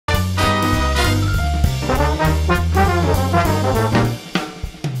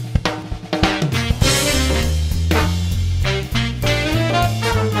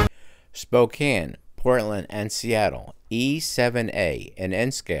Spokane, Portland, and Seattle, E-7A in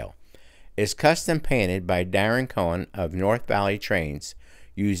N scale, is custom painted by Darren Cohen of North Valley Trains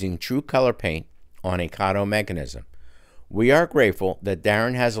using Tru-Color paint on a Kato mechanism. We are grateful that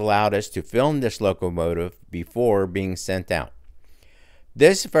Darren has allowed us to film this locomotive before being sent out.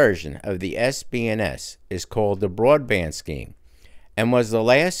 This version of the SP&S is called the Broadband Scheme and was the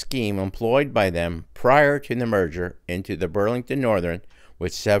last scheme employed by them prior to the merger into the Burlington Northern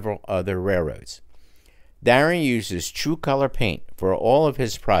with several other railroads. Darren uses Tru-Color paint for all of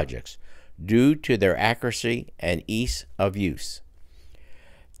his projects due to their accuracy and ease of use.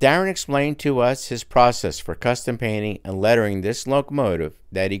 Darren explained to us his process for custom painting and lettering this locomotive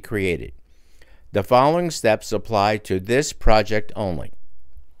that he created. The following steps apply to this project only.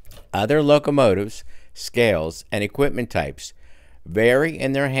 Other locomotives, scales, and equipment types vary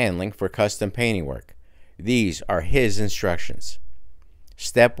in their handling for custom painting work. These are his instructions.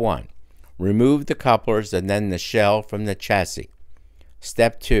 Step 1. Remove the couplers and then the shell from the chassis.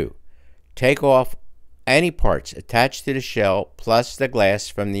 Step 2. Take off any parts attached to the shell plus the glass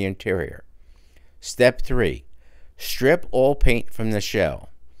from the interior. Step 3. Strip all paint from the shell.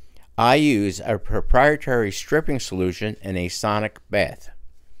 I use a proprietary stripping solution in a sonic bath.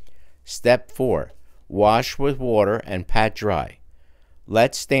 Step 4. Wash with water and pat dry.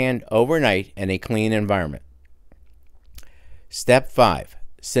 Let stand overnight in a clean environment. Step 5.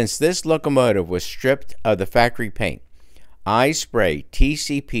 Since this locomotive was stripped of the factory paint, I spray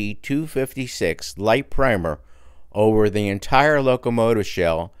TCP 256 light primer over the entire locomotive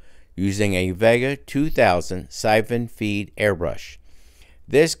shell using a Vega 2000 siphon feed airbrush.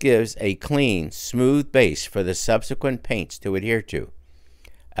 This gives a clean, smooth base for the subsequent paints to adhere to.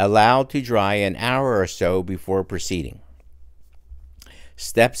 Allow to dry an hour or so before proceeding.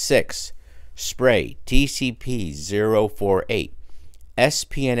 Step 6. Spray TCP 048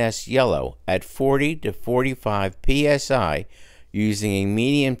 SP&S yellow at 40 to 45 psi using a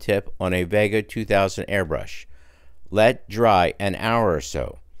medium tip on a Vega 2000 airbrush. Let dry an hour or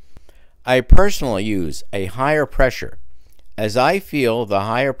so. I personally use a higher pressure as I feel the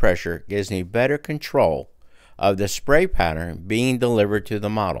higher pressure gives me better control of the spray pattern being delivered to the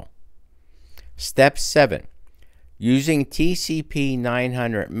model. Step 7. Using TCP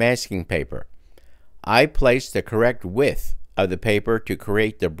 900 masking paper, I place the correct width of the paper to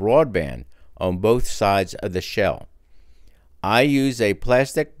create the broadband on both sides of the shell. I use a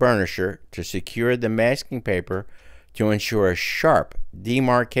plastic burnisher to secure the masking paper to ensure a sharp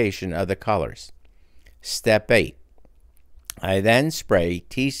demarcation of the colors. Step 8. I then spray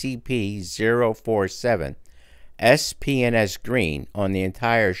TCP 047 SP&S green on the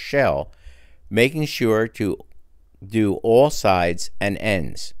entire shell, making sure to do all sides and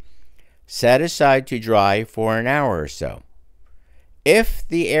ends. Set aside to dry for an hour or so. If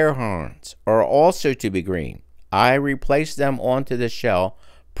the air horns are also to be green, I replace them onto the shell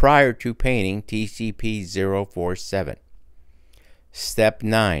prior to painting TCP 047. Step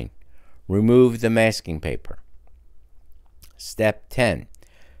 9. Remove the masking paper. Step 10.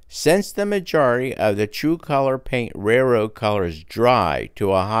 Since the majority of the Tru-Color paint railroad colors dry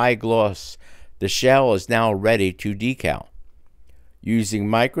to a high gloss, the shell is now ready to decal. Using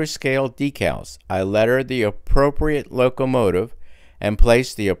microscale decals, I letter the appropriate locomotive and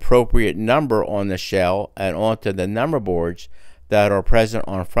place the appropriate number on the shell and onto the number boards that are present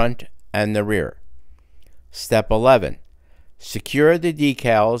on front and the rear. Step 11. Secure the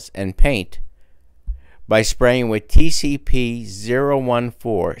decals and paint by spraying with TCP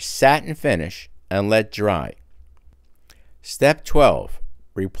 014 satin finish and let dry. Step 12.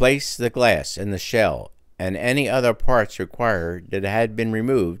 Replace the glass in the shell and any other parts required that had been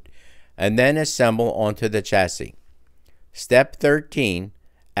removed and then assemble onto the chassis. Step 13.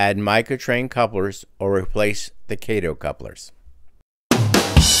 Add microtrain couplers or replace the Kato couplers.